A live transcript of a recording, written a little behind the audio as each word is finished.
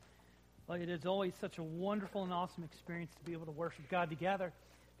Well, it is always such a wonderful and awesome experience to be able to worship God together,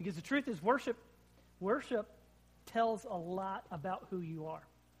 because the truth is worship tells a lot about who you are.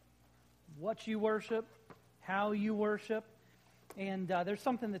 What you worship, how you worship. And there's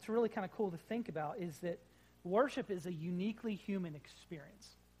something that's really kind of cool to think about, is that worship is a uniquely human experience.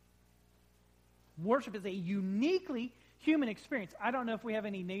 Worship is a uniquely human experience. I don't know if we have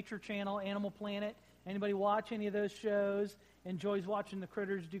any Nature Channel, Animal Planet. Anybody watch any of those shows? Enjoys watching the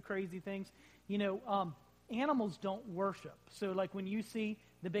critters do crazy things? You know, animals don't worship. So like when you see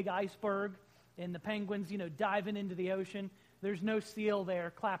the big iceberg and the penguins, you know, diving into the ocean, there's no seal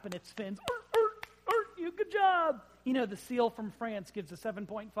there clapping its fins. You, good job. You know, the seal from France gives a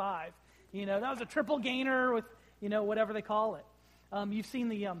 7.5. You know, that was a triple gainer with, you know, whatever they call it. You've seen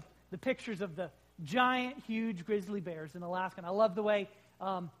the pictures of the giant, huge grizzly bears in Alaska. And I love the way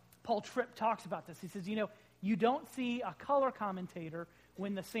Paul Tripp talks about this. He says, you know, you don't see a color commentator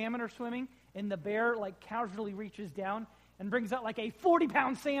when the salmon are swimming and the bear like casually reaches down and brings out like a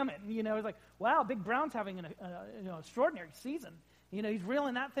 40-pound salmon. You know, it's like, wow, Big Brown's having an extraordinary season. You know, he's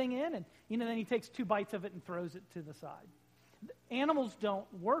reeling that thing in, and, you know, then he takes 2 bites of it and throws it to the side. Animals don't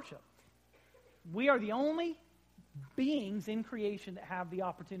worship. We are the only beings in creation that have the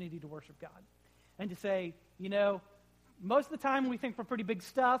opportunity to worship God. And to say, you know, most of the time we think we're pretty big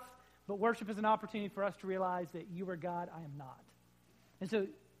stuff, but worship is an opportunity for us to realize that you are God, I am not. And so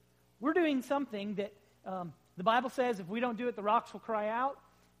we're doing something that the Bible says if we don't do it, the rocks will cry out.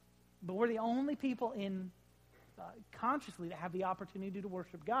 But we're the only people in consciously that have the opportunity to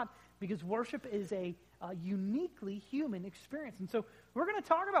worship God, because worship is a uniquely human experience. And so we're going to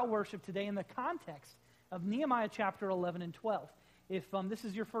talk about worship today in the context of Nehemiah chapter 11 and 12. If this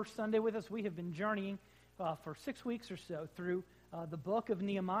is your first Sunday with us, we have been journeying for 6 weeks or so through the book of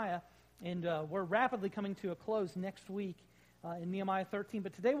Nehemiah, and we're rapidly coming to a close next week in Nehemiah 13.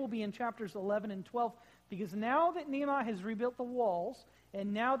 But today we'll be in chapters 11 and 12, because now that Nehemiah has rebuilt the walls,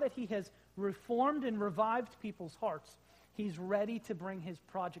 and now that he has reformed and revived people's hearts, he's ready to bring his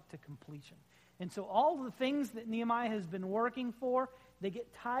project to completion. And so all the things that Nehemiah has been working for, they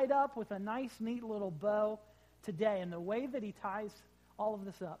get tied up with a nice, neat little bow today. And the way that he ties all of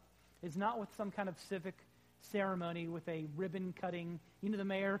this up is not with some kind of civic ceremony with a ribbon cutting. You know, the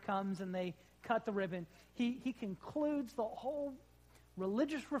mayor comes and they cut the ribbon. He concludes the whole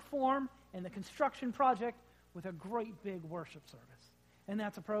religious reform and the construction project with a great big worship service. And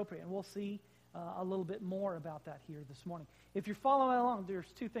that's appropriate. And we'll see a little bit more about that here this morning. If you're following along,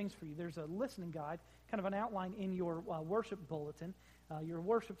 there's 2 things for you. There's a listening guide, kind of an outline in your worship bulletin, your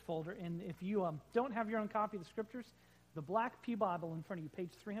worship folder. And if you don't have your own copy of the Scriptures, the Black Pew Bible in front of you,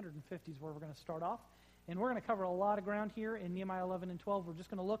 page 350 is where we're going to start off. And we're going to cover a lot of ground here in Nehemiah 11 and 12. We're just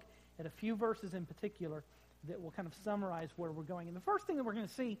going to look at a few verses in particular that will kind of summarize where we're going. And the first thing that we're going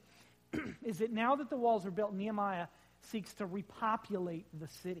to see is that now that the walls are built, Nehemiah seeks to repopulate the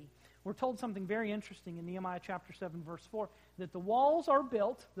city. We're told something very interesting in Nehemiah chapter 7, verse 4, that the walls are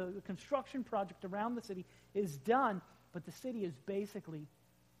built, the construction project around the city is done, but the city is basically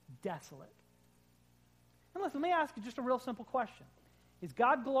desolate. And listen, let me ask you just a real simple question. Is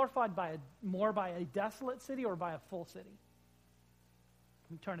God glorified more by a desolate city or by a full city?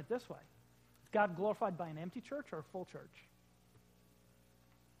 Let me turn it this way. Is God glorified by an empty church or a full church?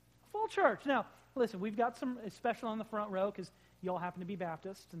 Full church. Now, listen, we've got some, especially on the front row, because you all happen to be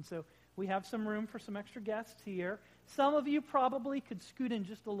Baptists, and so we have some room for some extra guests here. Some of you probably could scoot in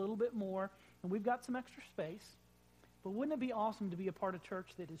just a little bit more, and we've got some extra space. But wouldn't it be awesome to be a part of church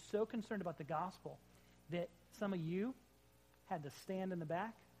that is so concerned about the gospel that some of you had to stand in the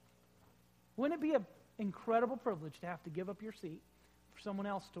back? Wouldn't it be an incredible privilege to have to give up your seat for someone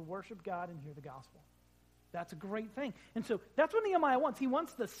else to worship God and hear the gospel? That's a great thing. And so that's what Nehemiah wants. He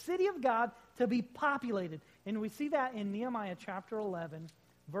wants the city of God to be populated. And we see that in Nehemiah chapter 11,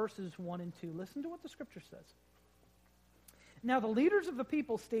 verses 1 and 2. Listen to what the Scripture says. Now the leaders of the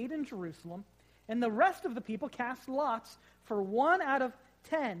people stayed in Jerusalem, and the rest of the people cast lots for 1 out of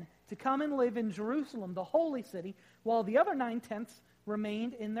 10 to come and live in Jerusalem, the holy city, while the other 9/10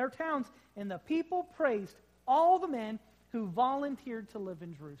 remained in their towns. And the people praised all the men who volunteered to live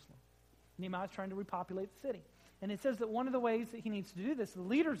in Jerusalem. Nehemiah is trying to repopulate the city. And it says that one of the ways that he needs to do this, the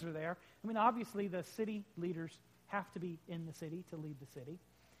leaders are there. I mean, obviously the city leaders have to be in the city to lead the city.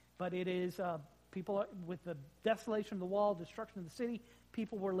 But it is people, with the desolation of the wall, destruction of the city,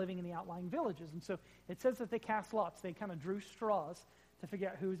 people were living in the outlying villages. And so it says that they cast lots. They kind of drew straws to figure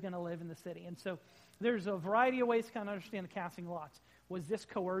out who's going to live in the city. And so there's a variety of ways to kind of understand the casting lots. Was this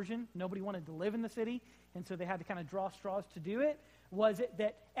coercion? Nobody wanted to live in the city, and so they had to kind of draw straws to do it. Was it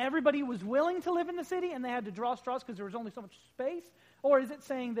that everybody was willing to live in the city and they had to draw straws because there was only so much space? Or is it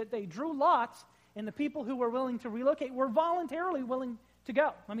saying that they drew lots and the people who were willing to relocate were voluntarily willing to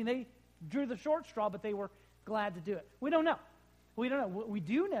go? I mean, they drew the short straw, but they were glad to do it. We don't know. We don't know. We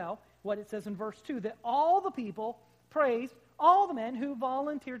do know what it says in verse 2, that all the people praised all the men who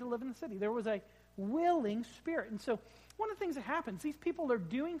volunteered to live in the city. There was a willing spirit. And so one of the things that happens, these people are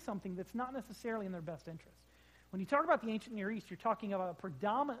doing something that's not necessarily in their best interest. When you talk about the ancient Near East, you're talking about a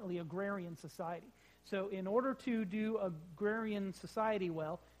predominantly agrarian society. So in order to do agrarian society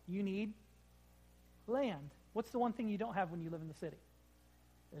well, you need land. What's the one thing you don't have when you live in the city?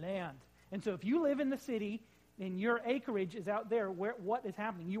 Land. And so if you live in the city and your acreage is out there, what is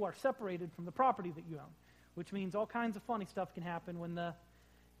happening? You are separated from the property that you own, which means all kinds of funny stuff can happen when the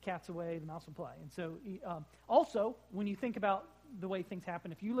cat's away, the mouse will play. And so also, when you think about the way things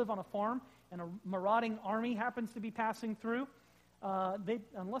happen, if you live on a farm and a marauding army happens to be passing through,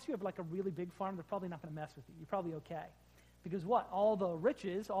 unless you have like a really big farm, they're probably not going to mess with you. You're probably okay. Because what? All the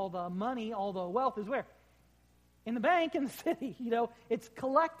riches, all the money, all the wealth is where? In the bank, in the city. It's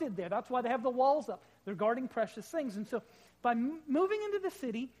collected there. That's why they have the walls up. They're guarding precious things. And so by moving into the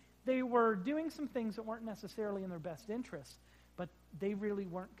city, they were doing some things that weren't necessarily in their best interest. But they really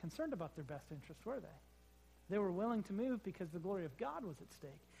weren't concerned about their best interest, were they? They were willing to move because the glory of God was at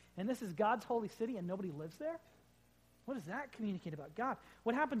stake. And this is God's holy city and nobody lives there? What does that communicate about God?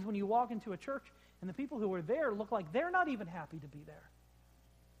 What happens when you walk into a church and the people who are there look like they're not even happy to be there?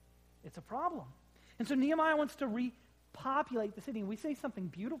 It's a problem. And so Nehemiah wants to repopulate the city. And we say something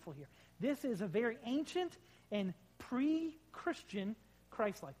beautiful here. This is a very ancient and pre-Christian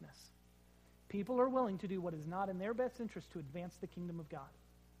Christ-likeness. People are willing to do what is not in their best interest to advance the kingdom of God.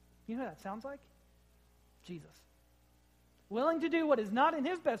 You know what that sounds like? Jesus. Willing to do what is not in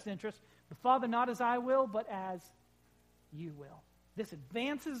his best interest, but Father, not as I will, but as you will. This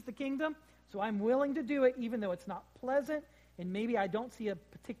advances the kingdom, so I'm willing to do it even though it's not pleasant and maybe I don't see a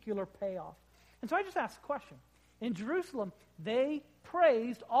particular payoff. And so I just asked a question. In Jerusalem, they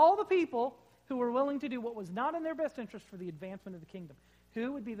praised all the people who were willing to do what was not in their best interest for the advancement of the kingdom.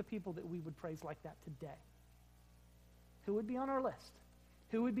 Who would be the people that we would praise like that today? Who would be on our list?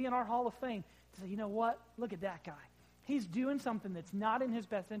 Who would be in our Hall of Fame to say, you know what? Look at that guy. He's doing something that's not in his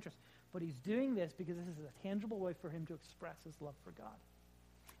best interest, but he's doing this because this is a tangible way for him to express his love for God.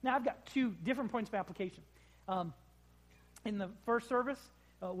 Now, I've got two different points of application. In the first service,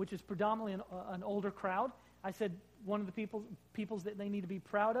 which is predominantly an older crowd, I said one of the peoples that they need to be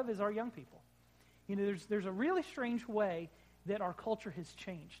proud of is our young people. There's a really strange way that our culture has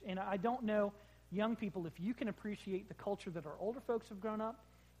changed. And I don't know, young people, if you can appreciate the culture that our older folks have grown up,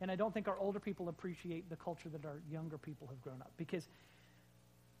 and I don't think our older people appreciate the culture that our younger people have grown up. Because,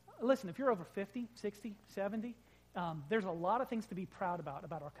 listen, if you're over 50, 60, 70, there's a lot of things to be proud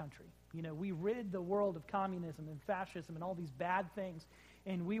about our country. We rid the world of communism and fascism and all these bad things,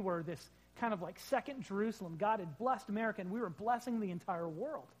 and we were this kind of like second Jerusalem. God had blessed America, and we were blessing the entire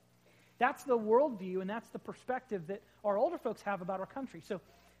world. That's the worldview, and that's the perspective that our older folks have about our country. So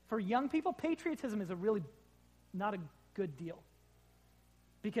for young people, patriotism is really not a good deal.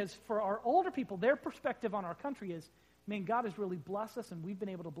 Because for our older people, their perspective on our country is, man, God has really blessed us, and we've been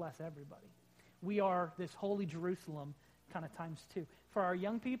able to bless everybody. We are this holy Jerusalem kind of times two. For our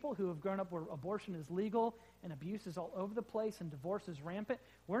young people who have grown up where abortion is legal and abuse is all over the place and divorce is rampant,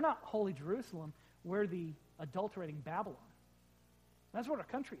 we're not holy Jerusalem. We're the adulterating Babylon. That's what our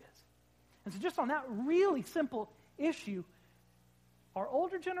country is. And so just on that really simple issue, our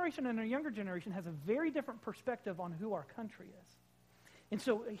older generation and our younger generation has a very different perspective on who our country is. And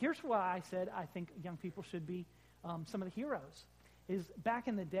so here's why I said I think young people should be some of the heroes. Is back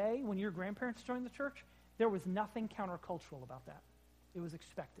in the day when your grandparents joined the church, there was nothing countercultural about that. It was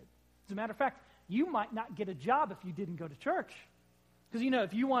expected. As a matter of fact, you might not get a job if you didn't go to church. Because,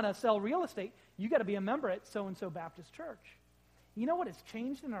 if you want to sell real estate, you got to be a member at so-and-so Baptist church. You know what has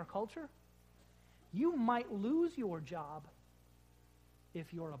changed in our culture? You might lose your job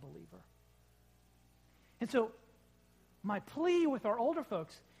if you're a believer. And so my plea with our older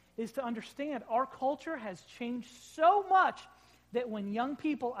folks is to understand our culture has changed so much that when young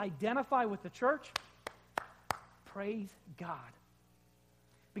people identify with the church, praise God.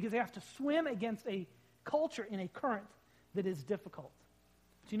 Because they have to swim against a culture in a current that is difficult.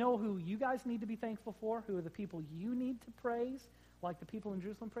 Do you know who you guys need to be thankful for? Who are the people you need to praise, like the people in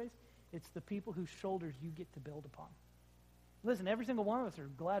Jerusalem praise? It's the people whose shoulders you get to build upon. Listen, every single one of us are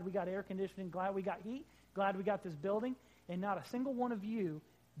glad we got air conditioning, glad we got heat, glad we got this building, and not a single one of you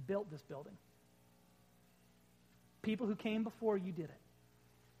built this building. People who came before you did it.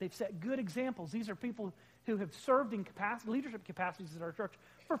 They've set good examples. These are people who have served in leadership capacities at our church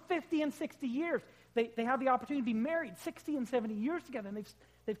for 50 and 60 years. They have the opportunity to be married 60 and 70 years together, and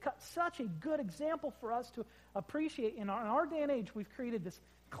they've cut such a good example for us to appreciate. In our day and age, we've created this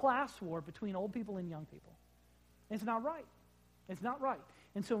class war between old people and young people. And it's not right. It's not right.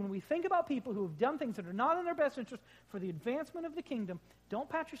 And so when we think about people who have done things that are not in their best interest for the advancement of the kingdom, don't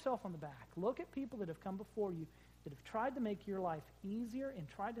pat yourself on the back. Look at people that have come before you that have tried to make your life easier and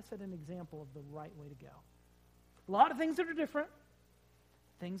tried to set an example of the right way to go. A lot of things that are different,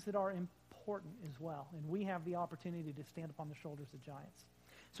 things that are important as well. And we have the opportunity to stand upon the shoulders of giants.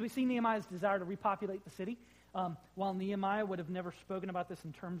 So we see Nehemiah's desire to repopulate the city. While Nehemiah would have never spoken about this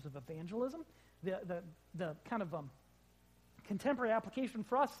in terms of evangelism, the kind of contemporary application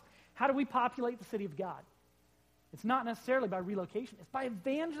for us, how do we populate the city of God? It's not necessarily by relocation. It's by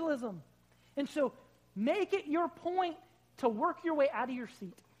evangelism. And so make it your point to work your way out of your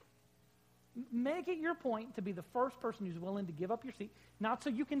seat. Make it your point to be the first person who's willing to give up your seat, not so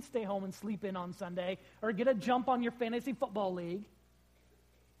you can stay home and sleep in on Sunday or get a jump on your fantasy football league,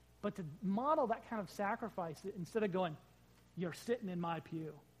 but to model that kind of sacrifice instead of going, you're sitting in my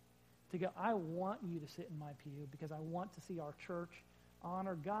pew, to go, I want you to sit in my pew because I want to see our church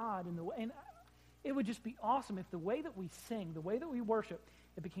honor God in the way. And it would just be awesome if the way that we sing, the way that we worship,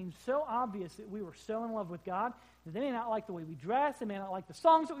 it became so obvious that we were so in love with God that they may not like the way we dress, they may not like the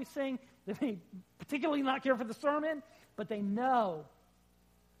songs that we sing, they may particularly not care for the sermon, but they know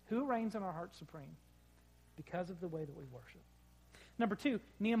who reigns in our hearts supreme because of the way that we worship. Number 2,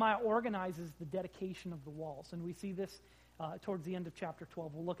 Nehemiah organizes the dedication of the walls, and we see this towards the end of chapter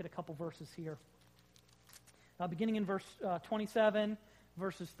 12. We'll look at a couple verses here. Beginning in verse 27,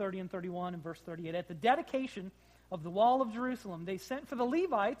 verses 30 and 31, and verse 38. At the dedication of the wall of Jerusalem, they sent for the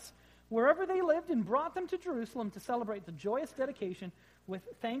Levites wherever they lived and brought them to Jerusalem to celebrate the joyous dedication with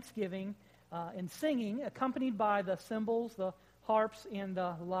thanksgiving and singing, accompanied by the cymbals, the harps, and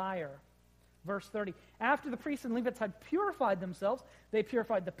the lyre. Verse 30. After the priests and Levites had purified themselves, they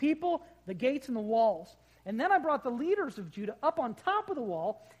purified the people, the gates, and the walls. And then I brought the leaders of Judah up on top of the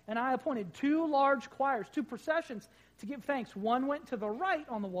wall, and I appointed 2 large choirs, 2 processions, to give thanks. One went to the right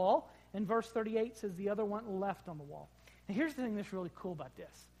on the wall, and verse 38 says the other went left on the wall. And here's the thing that's really cool about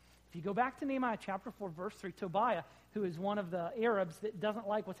this. If you go back to Nehemiah chapter 4, verse 3, Tobiah, who is one of the Arabs that doesn't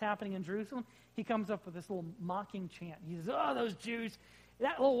like what's happening in Jerusalem, he comes up with this little mocking chant. He says, oh, those Jews,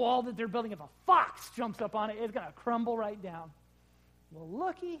 that little wall that they're building, if a fox jumps up on it, it's going to crumble right down. Well,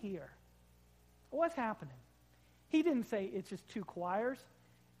 looky here. What's happening? He didn't say it's just 2 choirs.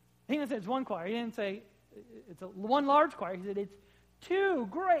 He didn't say it's 1 choir. He didn't say it's one large choir. He said it's 2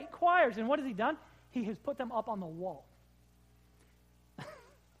 great choirs. And what has he done? He has put them up on the wall.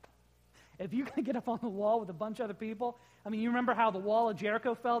 If you can get up on the wall with a bunch of other people, I mean, you remember how the wall of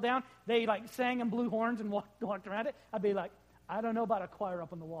Jericho fell down? They sang and blew horns and walked around it. I'd be like, I don't know about a choir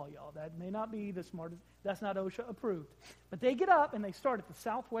up on the wall, y'all. That may not be the smartest. That's not OSHA approved. But they get up and they start at the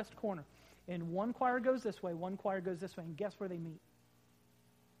southwest corner. And 1 choir goes this way, 1 choir goes this way, and guess where they meet?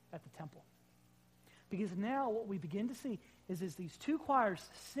 At the temple. Because now what we begin to see is these 2 choirs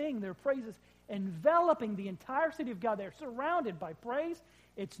sing their praises, enveloping the entire city of God. They're surrounded by praise.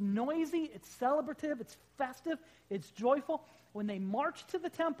 It's noisy, it's celebrative, it's festive, it's joyful. When they march to the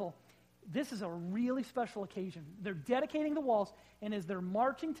temple, this is a really special occasion. They're dedicating the walls, and as they're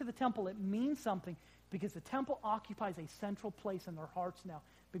marching to the temple, it means something because the temple occupies a central place in their hearts now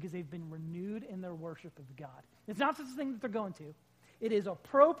because they've been renewed in their worship of God. It's not just a thing that they're going to. It is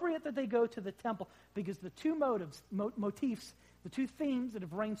appropriate that they go to the temple because the 2 motifs, the 2 themes that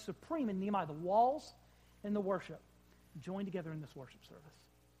have reigned supreme in Nehemiah, the walls and the worship, join together in this worship service.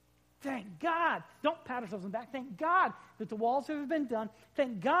 Thank God. Don't pat ourselves on the back. Thank God that the walls have been done.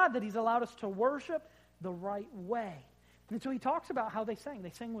 Thank God that he's allowed us to worship the right way. And so he talks about how they sang. They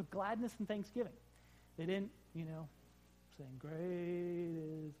sang with gladness and thanksgiving. They didn't, saying,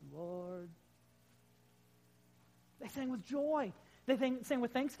 great is the Lord. They sang with joy. They sang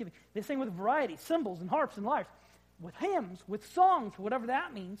with thanksgiving. They sang with variety, cymbals and harps and lyres, with hymns, with songs, whatever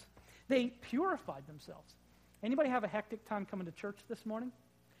that means. They purified themselves. Anybody have a hectic time coming to church this morning?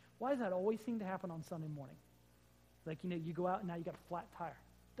 Why does that always seem to happen on Sunday morning? Like, you go out and now you got a flat tire.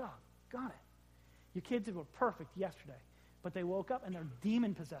 Doggone it. Your kids were perfect yesterday, but they woke up and they're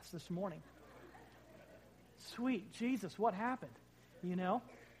demon-possessed this morning. Sweet Jesus, what happened? And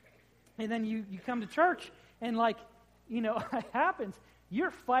then you come to church and it happens.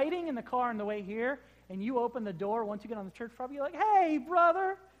 You're fighting in the car on the way here, and you open the door once you get on the church property, you're like, hey,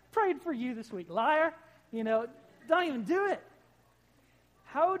 brother, prayed for you this week. Liar. Don't even do it.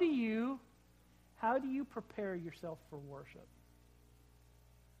 How do you prepare yourself for worship?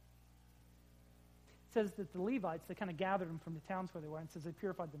 It says that the Levites, they kind of gathered them from the towns where they were, and it says they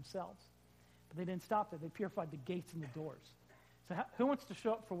purified themselves. But they didn't stop there. They purified the gates and the doors. So who wants to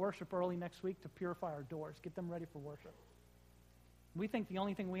show up for worship early next week to purify our doors, get them ready for worship? We think the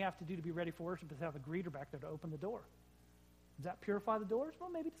only thing we have to do to be ready for worship is have a greeter back there to open the door. Does that purify the doors? Well,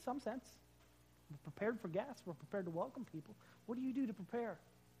 maybe to some sense. We're prepared for guests. We're prepared to welcome people. What do you do to prepare?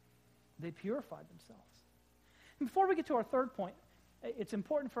 They purified themselves. And before we get to our third point, it's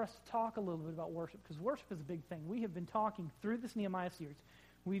important for us to talk a little bit about worship, because worship is a big thing. We have been talking through this Nehemiah series.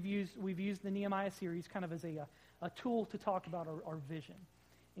 We've used the Nehemiah series kind of as a tool to talk about our vision.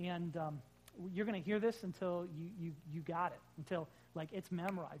 And you're going to hear this until you got it, until like it's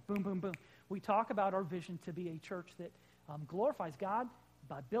memorized. Boom, boom, boom. We talk about our vision to be a church that glorifies God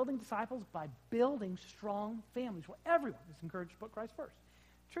by building disciples, by building strong families where everyone is encouraged to put Christ first.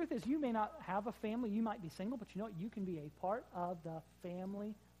 Truth is, you may not have a family, you might be single, but you know what? You can be a part of the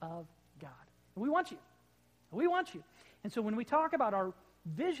family of God. And we want you. We want you. And so when we talk about our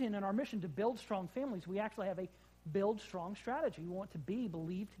vision and our mission to build strong families, we actually have a build strong strategy. We want to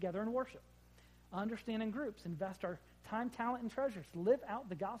believe together in worship, understand in groups, invest our time, talent, and treasures, live out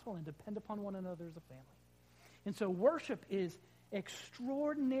the gospel, and depend upon one another as a family. And so worship is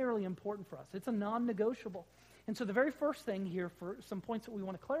extraordinarily important for us. It's a non-negotiable. And so the very first thing here for some points that we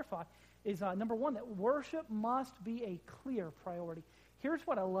want to clarify is, number one, that worship must be a clear priority. Here's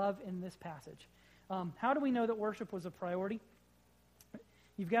what I love in this passage. How do we know that worship was a priority?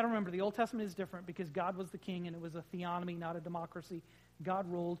 You've got to remember, the Old Testament is different because God was the king and it was a theonomy, not a democracy.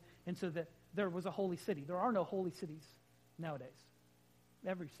 God ruled, and so that there was a holy city. There are no holy cities nowadays.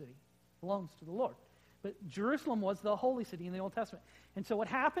 Every city belongs to the Lord. But Jerusalem was the holy city in the Old Testament. And so what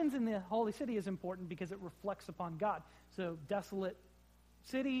happens in the holy city is important because it reflects upon God. So desolate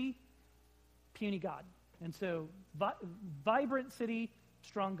city, puny God. And so vibrant city,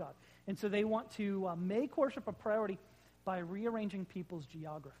 strong God. And so they want to make worship a priority by rearranging people's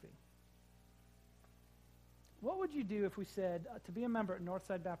geography. What would you do if we said, to be a member at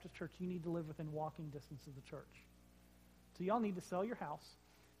Northside Baptist Church, you need to live within walking distance of the church? So y'all need to sell your house,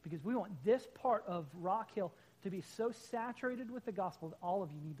 because we want this part of Rock Hill to be so saturated with the gospel that all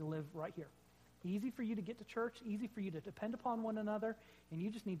of you need to live right here. Easy for you to get to church, easy for you to depend upon one another, and you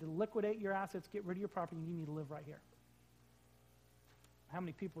just need to liquidate your assets, get rid of your property, and you need to live right here. How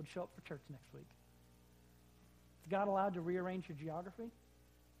many people would show up for church next week? Is God allowed to rearrange your geography?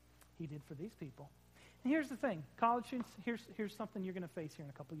 He did for these people. And here's the thing. College students, here's something you're going to face here in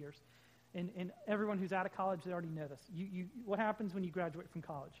a couple years. And everyone who's out of college, they already know this. What happens when you graduate from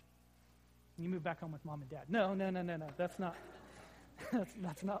college? You move back home with mom and dad. No. That's not,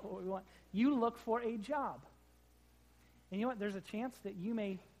 that's not what we want. You look for a job. And you know what? There's a chance that you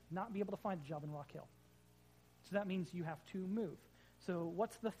may not be able to find a job in Rock Hill. So that means you have to move. So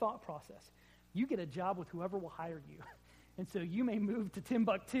what's the thought process? You get a job with whoever will hire you. And so you may move to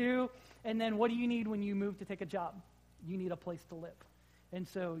Timbuktu, and then what do you need when you move to take a job? You need a place to live. And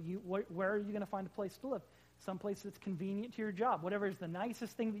so where are you going to find a place to live? Some place that's convenient to your job. Whatever is the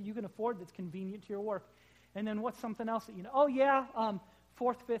nicest thing that you can afford that's convenient to your work. And then what's something else that you know? Oh, yeah, 4th,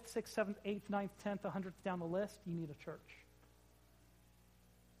 5th, 6th, 7th, 8th, 9th, 10th, 100th down the list, you need a church.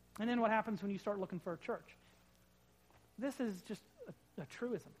 And then what happens when you start looking for a church? This is just a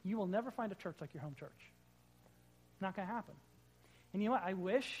truism. You will never find a church like your home church. Not going to happen. And you know what? I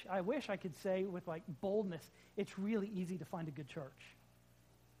wish I could say with like boldness, it's really easy to find a good church.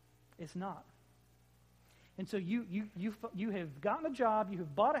 It's not. And so you have gotten a job, you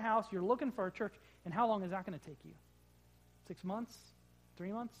have bought a house, you're looking for a church, and how long is that going to take you? 6 months?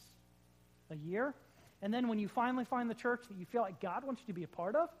 3 months? A year? And then when you finally find the church that you feel like God wants you to be a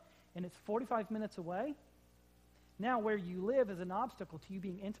part of, and it's 45 minutes away, now where you live is an obstacle to you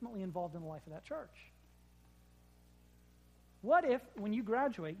being intimately involved in the life of that church. What if, when you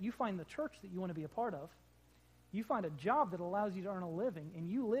graduate, you find the church that you want to be a part of, you find a job that allows you to earn a living, and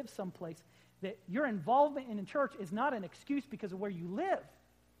you live someplace that your involvement in a church is not an excuse because of where you live.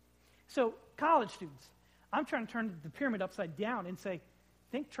 So, college students, I'm trying to turn the pyramid upside down and say,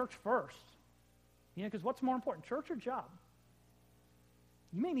 think church first. You know, because what's more important, church or job?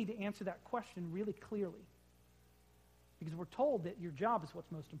 You may need to answer that question really clearly. Because we're told that your job is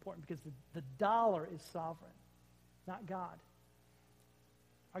what's most important, because the dollar is sovereign, not God.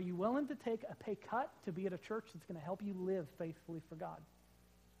 Are you willing to take a pay cut to be at a church that's going to help you live faithfully for God?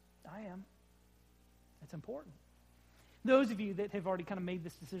 I am. It's important. Those of you that have already kind of made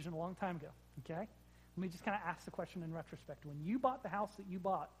this decision a long time ago, okay? Let me just kind of ask the question in retrospect. When you bought the house that you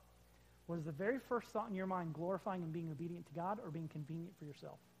bought, was the very first thought in your mind glorifying and being obedient to God, or being convenient for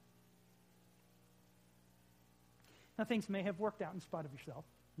yourself? Now, things may have worked out in spite of yourself.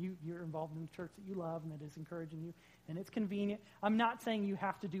 you're involved in a church that you love and that is encouraging you, and it's convenient. I'm not saying you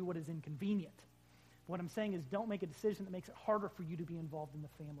have to do what is inconvenient. What I'm saying is don't make a decision that makes it harder for you to be involved in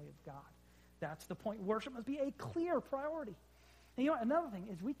the family of God. That's the point. Worship must be a clear priority. And you know what? Another thing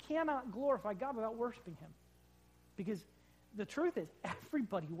is we cannot glorify God without worshiping him. Because the truth is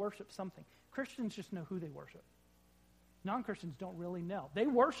everybody worships something. Christians just know who they worship. Non-Christians don't really know. They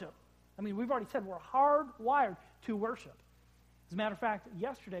worship. I mean, we've already said we're hardwired to worship. As a matter of fact,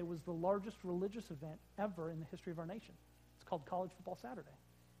 yesterday was the largest religious event ever in the history of our nation. It's called College Football Saturday.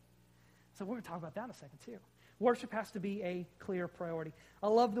 So we're going to talk about that in a second too. Worship has to be a clear priority. I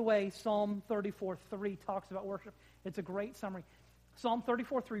love the way Psalm 34:3 talks about worship. It's a great summary. Psalm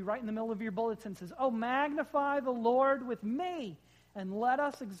 34:3, right in the middle of your bulletin, says, "Oh, magnify the Lord with me, and let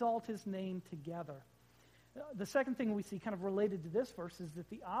us exalt his name together." The second thing we see kind of related to this verse is that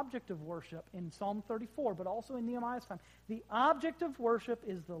the object of worship in Psalm 34, but also in Nehemiah's time, the object of worship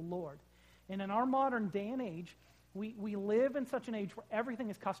is the Lord. And in our modern day and age, we live in such an age where everything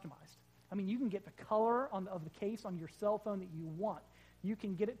is customized. I mean, you can get the color of the case on your cell phone that you want. You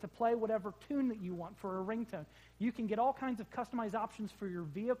can get it to play whatever tune that you want for a ringtone. You can get all kinds of customized options for your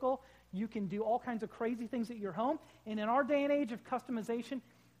vehicle. You can do all kinds of crazy things at your home. And in our day and age of customization,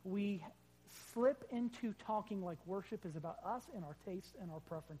 we slip into talking like worship is about us and our tastes and our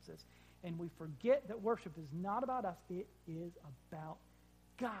preferences. And we forget that worship is not about us. It is about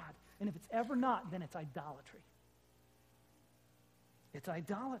God. And if it's ever not, then it's idolatry. It's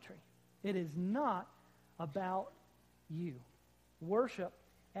idolatry. It is not about you. Worship,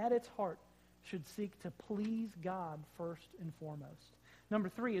 at its heart, should seek to please God first and foremost. Number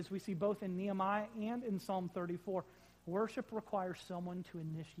 3, as we see both in Nehemiah and in Psalm 34, worship requires someone to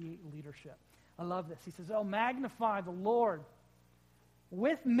initiate leadership. I love this. He says, "Oh, magnify the Lord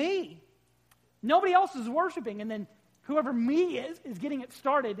with me." Nobody else is worshiping, and then whoever me is getting it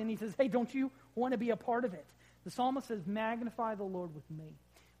started, and he says, "Hey, don't you want to be a part of it?" The psalmist says, "Magnify the Lord with me."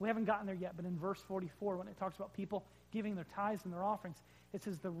 We haven't gotten there yet, but in verse 44, when it talks about people giving their tithes and their offerings, it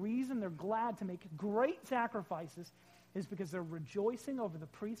says the reason they're glad to make great sacrifices is because they're rejoicing over the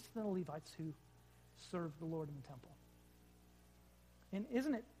priests and the Levites who serve the Lord in the temple. And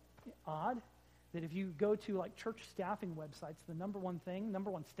isn't it odd that if you go to like church staffing websites, the number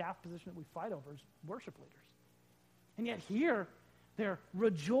one staff position that we fight over is worship leaders. And yet here, they're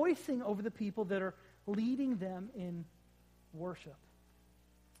rejoicing over the people that are leading them in worship.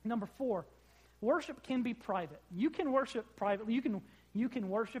 Number 4, worship can be private. You can worship privately. You can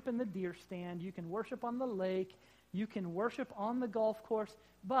worship in the deer stand. You can worship on the lake. You can worship on the golf course.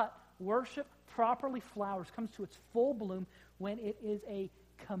 But worship properly flowers, comes to its full bloom when it is a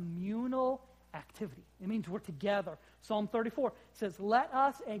communal activity. It means we're together. Psalm 34 says, "Let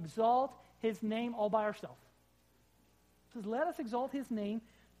us exalt his name all by ourselves." It says, "Let us exalt his name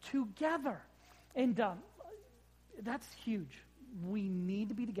together." And that's huge. We need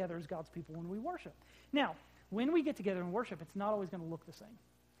to be together as God's people when we worship. Now, when we get together and worship, it's not always going to look the same.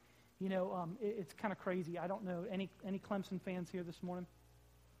 You know, it's kind of crazy. I don't know, any Clemson fans here this morning?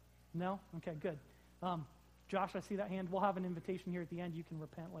 No? Okay, good. Josh, I see that hand. We'll have an invitation here at the end. You can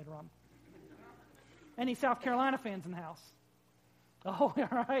repent later on. Any South Carolina fans in the house? Oh,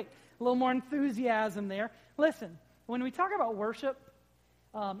 all right. A little more enthusiasm there. Listen, when we talk about worship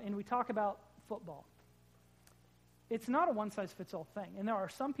and we talk about football, it's not a one-size-fits-all thing. And there are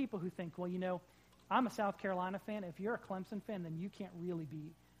some people who think, well, you know, I'm a South Carolina fan. If you're a Clemson fan, then you can't really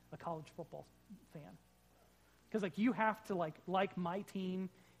be a college football fan. Because, like, you have to, like my team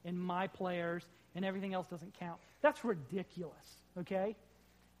and my players, and everything else doesn't count. That's ridiculous, okay?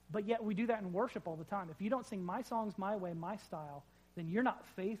 But yet we do that in worship all the time. If you don't sing my songs my way, my style, then you're not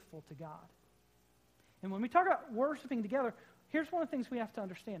faithful to God. And when we talk about worshiping together, here's one of the things we have to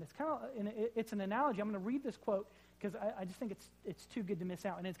understand. It's kind of it's an analogy. I'm going to read this quote because I just think it's too good to miss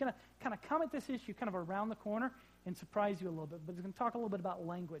out. And it's going to kind of come at this issue kind of around the corner and surprise you a little bit. But it's going to talk a little bit about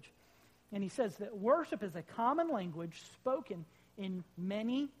language. And he says that worship is a common language spoken in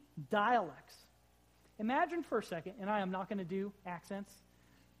many dialects. Imagine for a second, and I am not going to do accents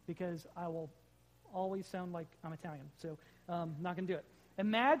because I will always sound like I'm Italian. So I'm not going to do it.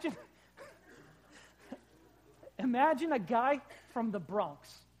 Imagine a guy from the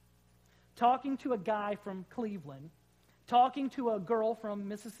Bronx talking to a guy from Cleveland, talking to a girl from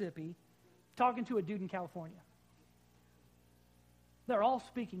Mississippi, talking to a dude in California. They're all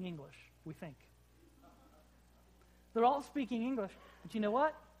speaking English, we think. They're all speaking English, but you know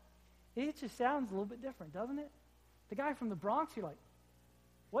what? It just sounds a little bit different, doesn't it? The guy from the Bronx, you're like,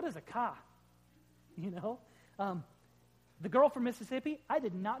 what is a ka? You know? The girl from Mississippi, I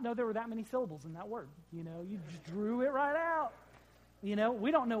did not know there were that many syllables in that word. You know, you just drew it right out. You know, we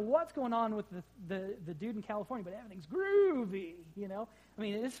don't know what's going on with the dude in California, but everything's groovy, you know. I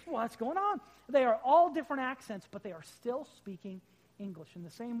mean, it's what's going on. They are all different accents, but they are still speaking English in the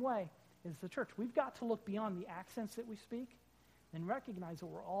same way as the church. We've got to look beyond the accents that we speak and recognize that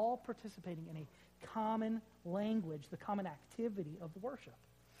we're all participating in a common language, the common activity of worship.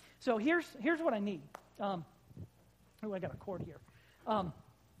 So here's what I need. I got a cord here.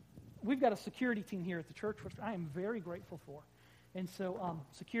 We've got a security team here at the church, which I am very grateful for. And so,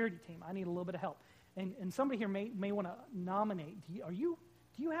 security team, I need a little bit of help. And somebody here may want to nominate. Do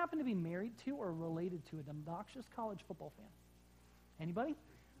you happen to be married to or related to an obnoxious college football fan? Anybody?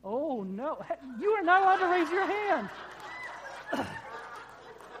 Oh, no. You are not allowed to raise your hand.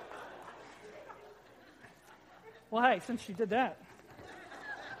 Well, hey, since you did that,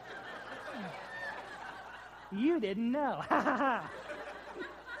 you didn't know.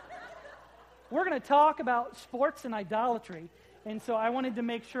 We're going to talk about sports and idolatry. And so I wanted to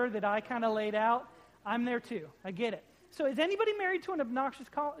make sure that I kind of laid out, I'm there too. I get it. So is anybody married to an obnoxious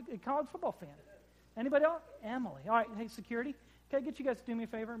college football fan? Anybody else? Emily. All right, hey, security. Can I get you guys to do me a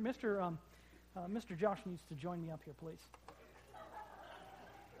favor? Mr. Josh needs to join me up here, please.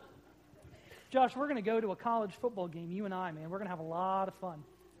 Josh, we're going to go to a college football game, you and I, man. We're going to have a lot of fun.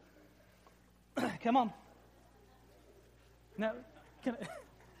 Come on. Now,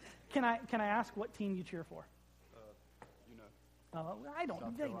 can I ask what team you cheer for? I don't.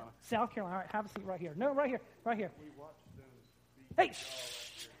 South Carolina. All right, have a seat right here. No, right here. Right here. We watched them. Hey,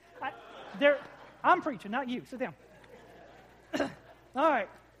 shh. I'm preaching, not you. Sit down. All right.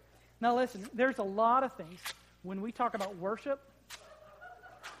 Now listen, there's a lot of things when we talk about worship.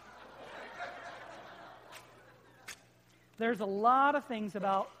 There's a lot of things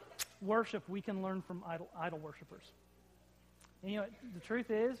about worship we can learn from idol worshipers. And you know, the truth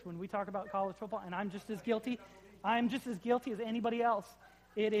is, when we talk about college football, and I'm just as guilty as anybody else.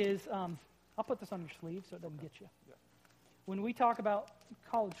 It is, I'll put this on your sleeve so it doesn't get you. Yeah. When we talk about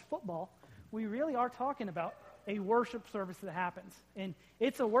college football, we really are talking about a worship service that happens. And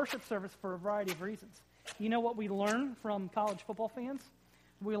it's a worship service for a variety of reasons. You know what we learn from college football fans?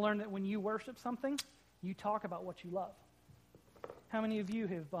 We learn that when you worship something, you talk about what you love. How many of you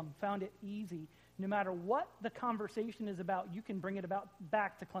have found it easy, no matter what the conversation is about, you can bring it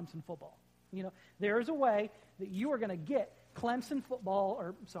back to Clemson football? You know, there is a way that you are going to get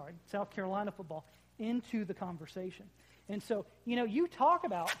South Carolina football into the conversation. And so, you know, you talk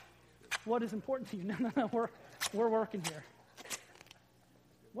about what is important to you. No, we're working here.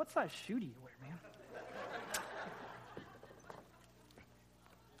 What size shoe do you wear, man?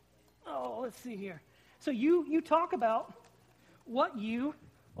 Oh, let's see here. So you talk about what you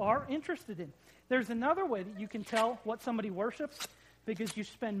are interested in. There's another way that you can tell what somebody worships, because you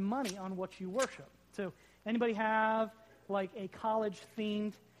spend money on what you worship. So anybody have like a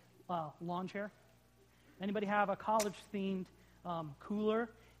college-themed lawn chair? Anybody have a college-themed cooler?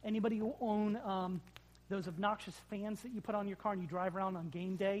 Anybody own those obnoxious fans that you put on your car and you drive around on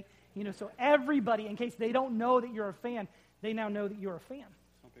game day? You know, so everybody, in case they don't know that you're a fan, they now know that you're a fan.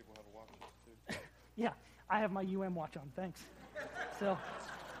 Some people have watches too. Yeah, I have my watch on, thanks. So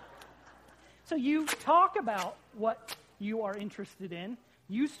you talk about what you are interested in.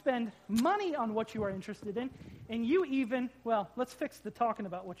 You spend money on what you are interested in. And you even, let's fix the talking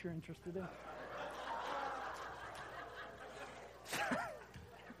about what you're interested in.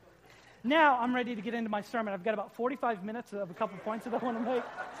 Now I'm ready to get into my sermon. I've got about 45 minutes of a couple points that I want to make.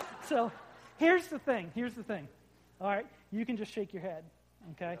 So here's the thing. All right, you can just shake your head,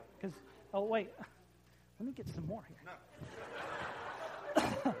 okay? Because, let me get some more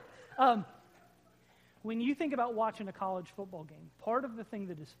here. When you think about watching a college football game, part of the thing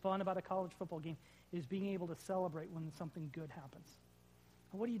that is fun about a college football game is being able to celebrate when something good happens.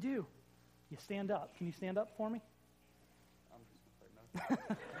 And what do? You stand up. Can you stand up for me? I'm just going to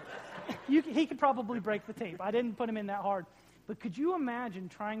say no. He could probably break the tape. I didn't put him in that hard. But could you imagine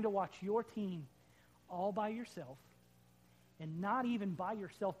trying to watch your team all by yourself and not even by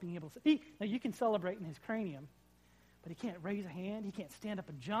yourself being able to now you can celebrate in his cranium, but he can't raise a hand. He can't stand up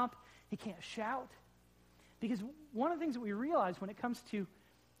and jump. He can't shout. Because one of the things that we realize when it comes to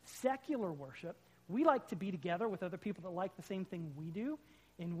secular worship, we like to be together with other people that like the same thing we do,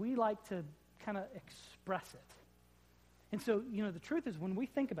 and we like to kind of express it. And so, you know, the truth is when we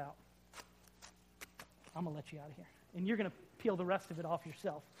think about, I'm going to let you out of here, and you're going to peel the rest of it off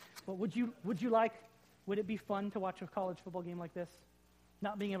yourself. But would it be fun to watch a college football game like this?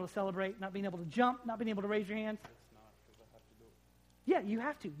 Not being able to celebrate, not being able to jump, not being able to raise your hand? It's not, because I have to do it. Yeah, you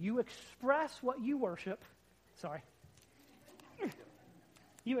have to. You express what you worship. Sorry.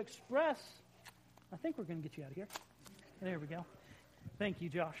 You express, I think we're going to get you out of here. There we go. Thank you,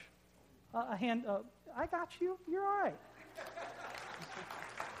 Josh. A hand. I got you. You're all right.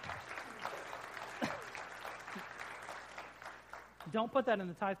 Don't put that in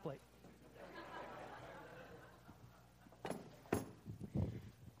the tithe plate.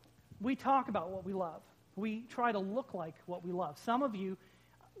 We talk about what we love. We try to look like what we love. Some of you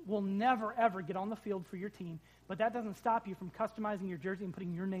will never, ever get on the field for your team, but that doesn't stop you from customizing your jersey and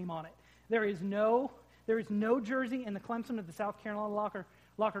putting your name on it. There is no jersey in the Clemson or the South Carolina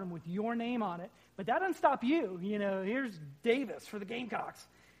locker room with your name on it, but that doesn't stop you. You know, here's Davis for the Gamecocks.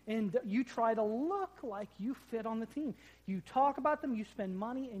 And you try to look like you fit on the team. You talk about them, you spend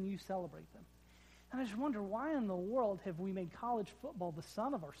money, and you celebrate them. And I just wonder, why in the world have we made college football the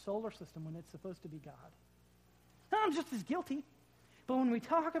sun of our solar system when it's supposed to be God? And I'm just as guilty. But when we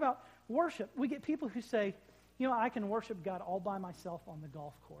talk about worship, we get people who say, you know, I can worship God all by myself on the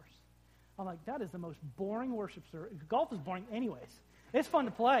golf course. I'm like, that is the most boring worship service. Golf is boring anyways. It's fun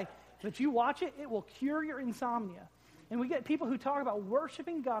to play, but you watch it, it will cure your insomnia. And we get people who talk about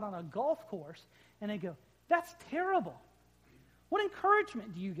worshiping God on a golf course, and they go, that's terrible. What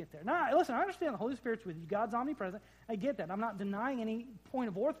encouragement do you get there? Now, listen, I understand the Holy Spirit's with you. God's omnipresent. I get that. I'm not denying any point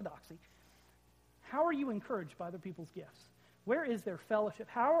of orthodoxy. How are you encouraged by other people's gifts? Where is their fellowship?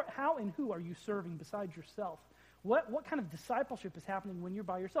 How and who are you serving besides yourself? What kind of discipleship is happening when you're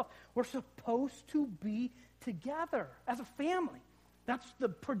by yourself? We're supposed to be together as a family. That's the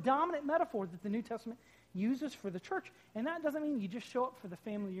predominant metaphor that the New Testament uses for the church. And that doesn't mean you just show up for the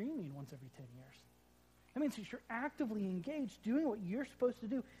family reunion once every 10 years. It means that you're actively engaged, doing what you're supposed to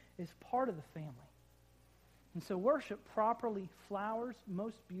do as part of the family. And so worship properly flowers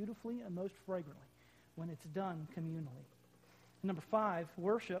most beautifully and most fragrantly when it's done communally. Number 5,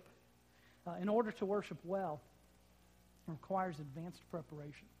 worship, in order to worship well, requires advanced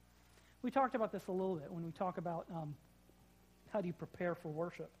preparation. We talked about this a little bit when we talk about how do you prepare for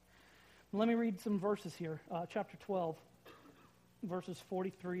worship. Let me read some verses here. Chapter 12, verses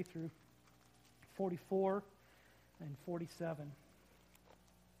 43 through 44 and 47.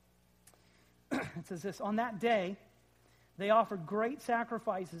 It says this, on that day, they offered great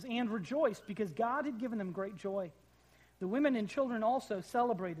sacrifices and rejoiced because God had given them great joy. The women and children also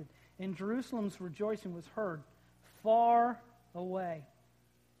celebrated, and Jerusalem's rejoicing was heard far away.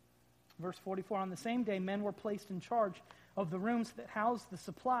 Verse 44, on the same day, men were placed in charge of the rooms that housed the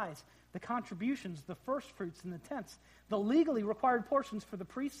supplies, the contributions, the first fruits, and the tents. The legally required portions for the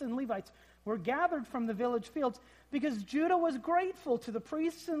priests and Levites were gathered from the village fields because Judah was grateful to the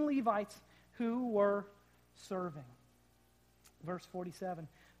priests and Levites who were serving. Verse 47,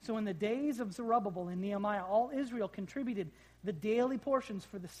 so in the days of Zerubbabel and Nehemiah, all Israel contributed the daily portions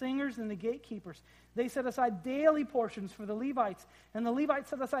for the singers and the gatekeepers. They set aside daily portions for the Levites, and the Levites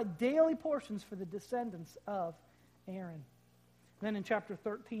set aside daily portions for the descendants of Aaron. Then in chapter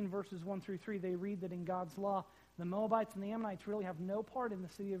 13, verses 1 through 3, they read that in God's law, the Moabites and the Ammonites really have no part in the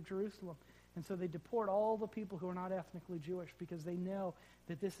city of Jerusalem. And so they deport all the people who are not ethnically Jewish because they know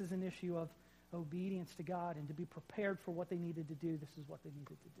that this is an issue of obedience to God, and to be prepared for what they needed to do, this is what they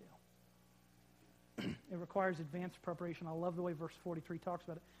needed to do. It requires advanced preparation. I love the way verse 43 talks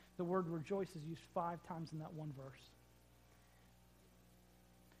about it. The word rejoice is used 5 times in that one verse.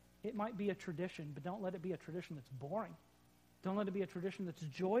 It might be a tradition, but don't let it be a tradition that's boring. Don't let it be a tradition that's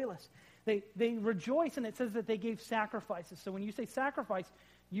joyless. They rejoice, and it says that they gave sacrifices. So when you say sacrifice,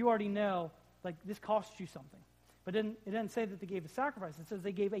 you already know, like, this costs you something. But it doesn't say that they gave a sacrifice. It says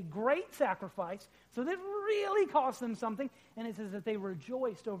they gave a great sacrifice, so that really cost them something. And it says that they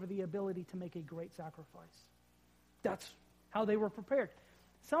rejoiced over the ability to make a great sacrifice. That's how they were prepared.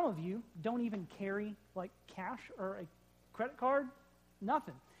 Some of you don't even carry, like, cash or a credit card,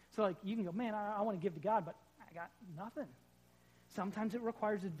 nothing. So, like, you can go, man, I want to give to God, but I got nothing. Sometimes it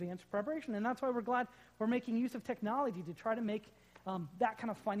requires advanced preparation, and that's why we're glad we're making use of technology to try to make that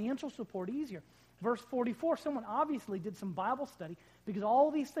kind of financial support easier. Verse 44, someone obviously did some Bible study because all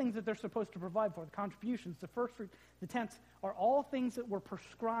these things that they're supposed to provide for, the contributions, the first fruit, the tents, are all things that were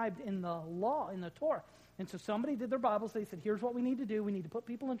prescribed in the law, in the Torah. And so somebody did their Bibles. They said, here's what we need to do. We need to put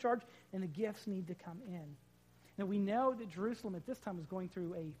people in charge, and the gifts need to come in. Now, we know that Jerusalem at this time was going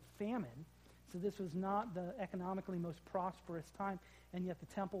through a famine, so this was not the economically most prosperous time, and yet the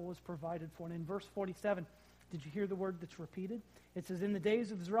temple was provided for. And in verse 47, did you hear the word that's repeated? It says, in the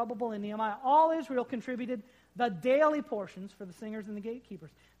days of Zerubbabel and Nehemiah, all Israel contributed the daily portions for the singers and the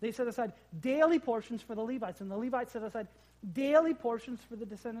gatekeepers. They set aside daily portions for the Levites, and the Levites set aside daily portions for the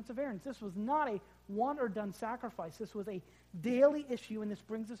descendants of Aaron. This was not a one-or-done sacrifice. This was a daily issue, and this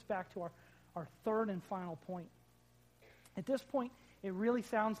brings us back to our third and final point. At this point, it really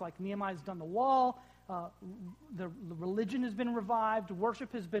sounds like Nehemiah's done the wall. the religion has been revived,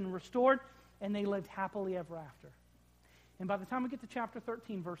 worship has been restored, and they lived happily ever after. And by the time we get to chapter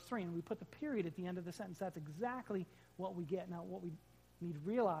 13, verse 3, and we put the period at the end of the sentence, that's exactly what we get. Now, what we need to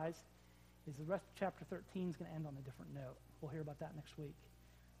realize is the rest of chapter 13 is going to end on a different note. We'll hear about that next week.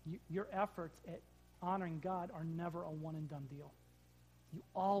 Your efforts at honoring God are never a one-and-done deal. You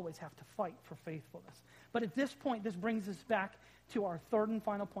always have to fight for faithfulness. But at this point, this brings us back to our third and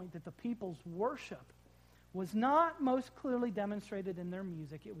final point, that the people's worship was not most clearly demonstrated in their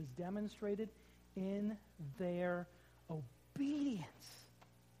music. It was demonstrated in their obedience.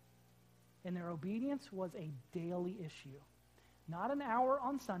 And their obedience was a daily issue. Not an hour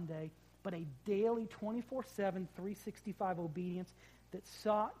on Sunday, but a daily 24/7, 365 obedience that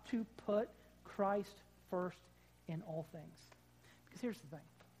sought to put Christ first in all things. Because here's the thing.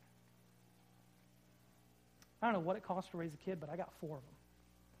 I don't know what it costs to raise a kid, but I got 4 of them.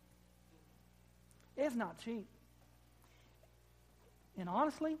 It's not cheap. And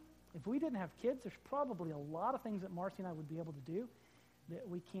honestly, if we didn't have kids, there's probably a lot of things that Marcy and I would be able to do that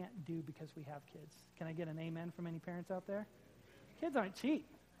we can't do because we have kids. Can I get an amen from any parents out there? Kids aren't cheap.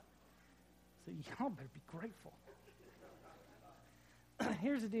 So y'all better be grateful.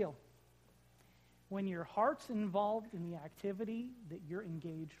 Here's the deal. When your heart's involved in the activity that you're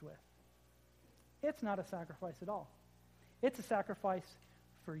engaged with, it's not a sacrifice at all. It's a sacrifice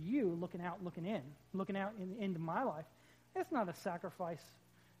for you looking out into my life. It's not a sacrifice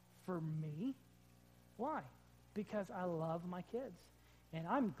for me. Why? Because I love my kids. And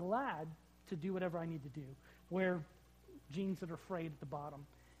I'm glad to do whatever I need to do. Wear jeans that are frayed at the bottom.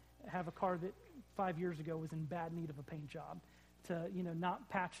 Have a car that 5 years ago was in bad need of a paint job. To, not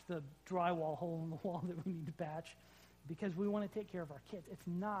patch the drywall hole in the wall that we need to patch because we want to take care of our kids. It's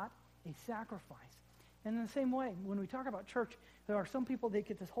not a sacrifice. And in the same way, when we talk about church, there are some people that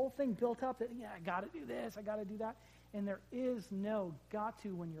get this whole thing built up that, I got to do this, I got to do that. And there is no got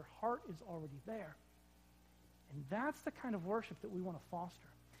to when your heart is already there. And that's the kind of worship that we want to foster.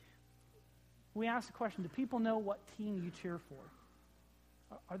 We ask the question, do people know what team you cheer for?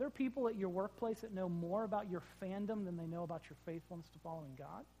 Are there people at your workplace that know more about your fandom than they know about your faithfulness to following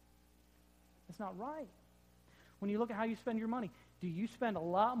God? That's not right. When you look at how you spend your money, do you spend a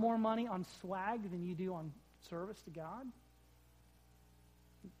lot more money on swag than you do on service to God?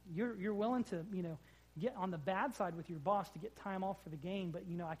 You're willing to, get on the bad side with your boss to get time off for the game, but,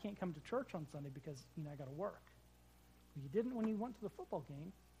 I can't come to church on Sunday because, I got to work. Well, you didn't when you went to the football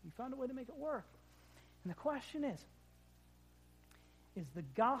game. You found a way to make it work. And the question is the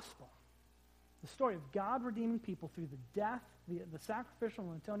gospel, the story of God redeeming people through the death, the sacrificial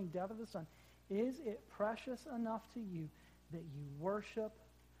and atoning death of the Son, is it precious enough to you that you worship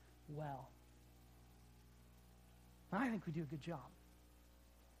well? I think we do a good job.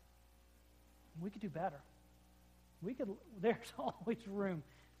 We could do better. There's always room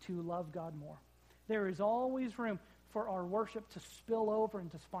to love God more. There is always room for our worship to spill over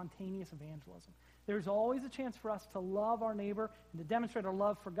into spontaneous evangelism. There's always a chance for us to love our neighbor and to demonstrate our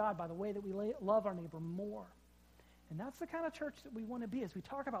love for God by the way that we love our neighbor more. And that's the kind of church that we want to be. As we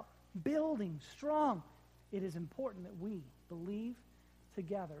talk about building strong, it is important that we believe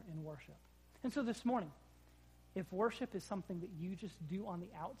together in worship. And so this morning, if worship is something that you just do on the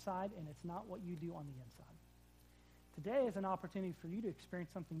outside and it's not what you do on the inside, today is an opportunity for you to experience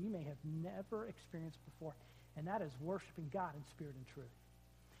something you may have never experienced before, and that is worshiping God in spirit and truth.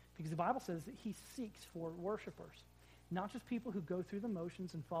 Because the Bible says that he seeks for worshipers, not just people who go through the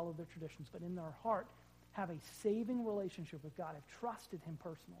motions and follow their traditions, but in their heart have a saving relationship with God, have trusted him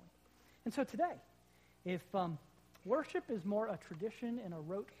personally. And so today, if worship is more a tradition and a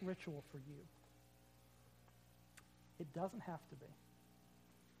rote ritual for you, it doesn't have to be.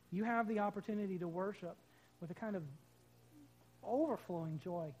 You have the opportunity to worship with a kind of overflowing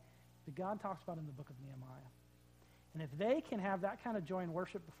joy that God talks about in the book of Nehemiah. And if they can have that kind of joy in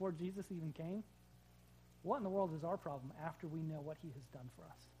worship before Jesus even came, what in the world is our problem after we know what he has done for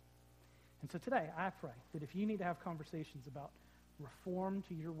us? And so today, I pray that if you need to have conversations about reform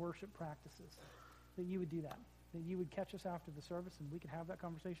to your worship practices, that you would do that you would catch us after the service and we could have that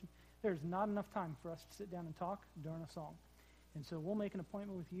conversation. There's not enough time for us to sit down and talk during a song. And so we'll make an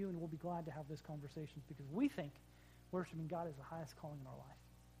appointment with you and we'll be glad to have those conversations because we think worshiping God is the highest calling in our life.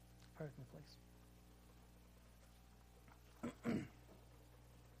 Pray with me, please.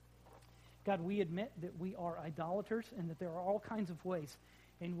 God, we admit that we are idolaters and that there are all kinds of ways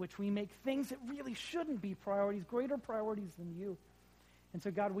in which we make things that really shouldn't be priorities, greater priorities than you. And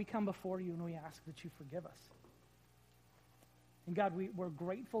so, God, we come before you and we ask that you forgive us. And God, we're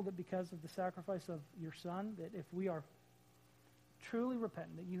grateful that because of the sacrifice of your Son, that if we are truly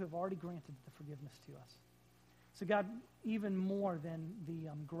repentant that you have already granted the forgiveness to us. So God, even more than the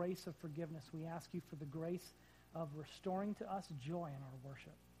grace of forgiveness, we ask you for the grace of restoring to us joy in our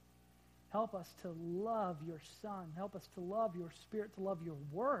worship. Help us to love your Son. Help us to love your Spirit, to love your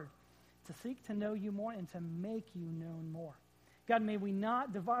Word, to seek to know you more and to make you known more. God, may we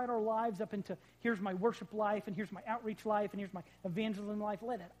not divide our lives up into here's my worship life and here's my outreach life and here's my evangelism life.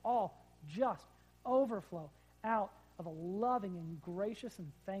 Let it all just overflow out of a loving and gracious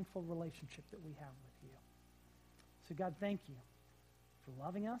and thankful relationship that we have with you. So God, thank you for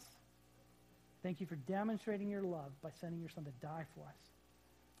loving us. Thank you for demonstrating your love by sending your Son to die for us.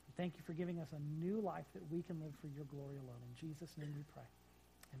 And thank you for giving us a new life that we can live for your glory alone. In Jesus' name we pray.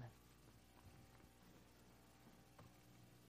 Amen.